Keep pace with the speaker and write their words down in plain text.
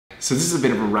So this is a bit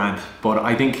of a rant, but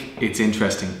I think it's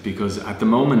interesting because at the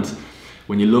moment,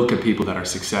 when you look at people that are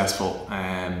successful,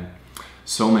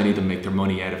 so many of them make their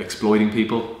money out of exploiting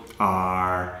people,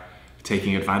 are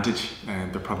taking advantage,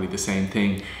 and they're probably the same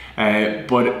thing.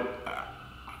 But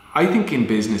I think in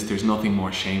business, there's nothing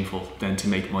more shameful than to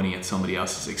make money at somebody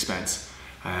else's expense.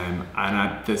 And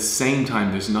at the same time,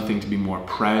 there's nothing to be more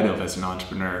proud of as an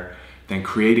entrepreneur than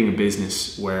creating a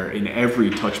business where in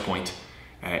every touch point,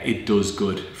 it does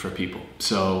good for people.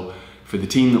 So for the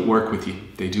team that work with you,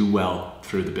 they do well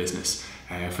through the business.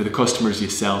 For the customers you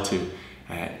sell to,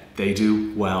 they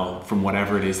do well from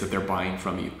whatever it is that they're buying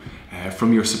from you.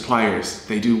 From your suppliers,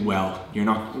 they do well. You're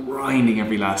not grinding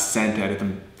every last cent out of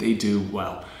them, they do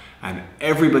well. And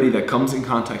everybody that comes in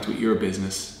contact with your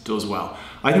business does well.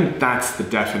 I think that's the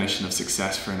definition of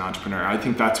success for an entrepreneur. I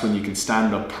think that's when you can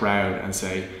stand up proud and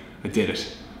say, I did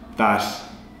it.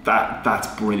 That's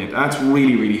brilliant. That's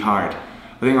really, really hard.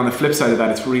 I think on the flip side of that,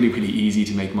 it's really, really easy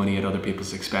to make money at other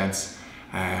people's expense.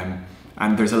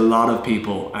 And there's a lot of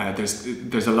people.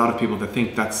 There's a lot of people that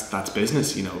think that's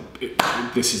business. You know,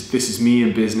 this is me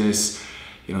in business.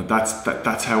 You know,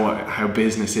 that's how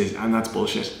business is, and that's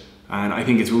bullshit. And I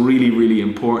think it's really, really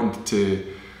important to.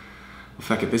 In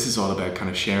fact, this is all about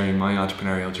kind of sharing my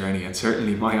entrepreneurial journey, and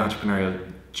certainly my entrepreneurial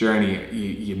journey.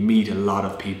 You meet a lot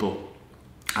of people.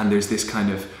 And there's this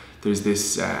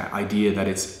idea that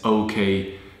it's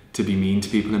okay to be mean to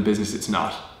people in business. It's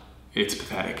not. It's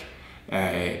pathetic.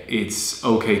 It's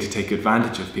okay to take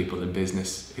advantage of people in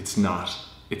business. It's not.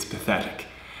 It's pathetic.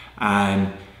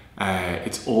 And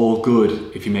it's all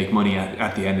good if you make money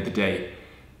at the end of the day.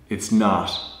 It's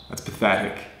not. That's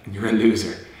pathetic. And you're a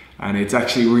loser. And it's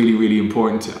actually really, really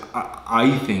important to,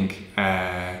 I think,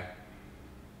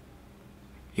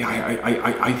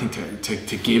 I think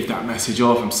to give that message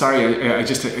off. I'm sorry, I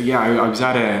was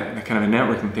at a kind of a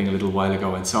networking thing a little while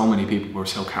ago, and so many people were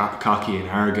so cocky and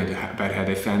arrogant about how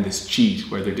they found this cheat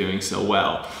where they're doing so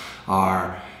well,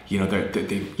 or you know,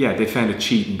 they found a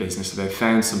cheat in business, so they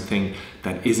found something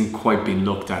that isn't quite being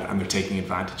looked at, and they're taking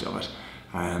advantage of it.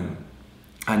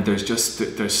 And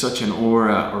there's such an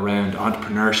aura around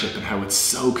entrepreneurship and how it's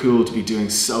so cool to be doing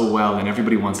so well, and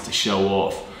everybody wants to show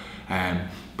off.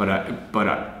 But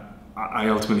I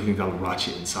ultimately think that'll rot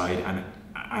you inside.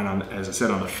 And as I said,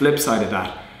 on the flip side of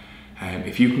that,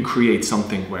 if you can create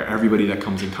something where everybody that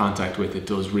comes in contact with it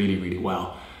does really, really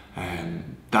well,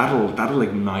 that'll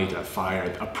ignite a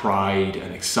fire, a pride,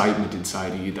 an excitement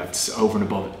inside of you that's over and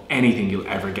above anything you'll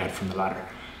ever get from the ladder.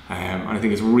 And I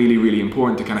think it's really, really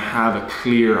important to kind of have a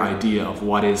clear idea of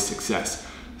what is success.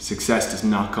 Success does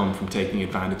not come from taking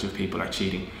advantage of people or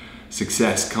cheating.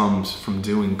 Success comes from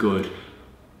doing good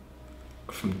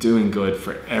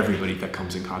for everybody that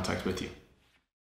comes in contact with you.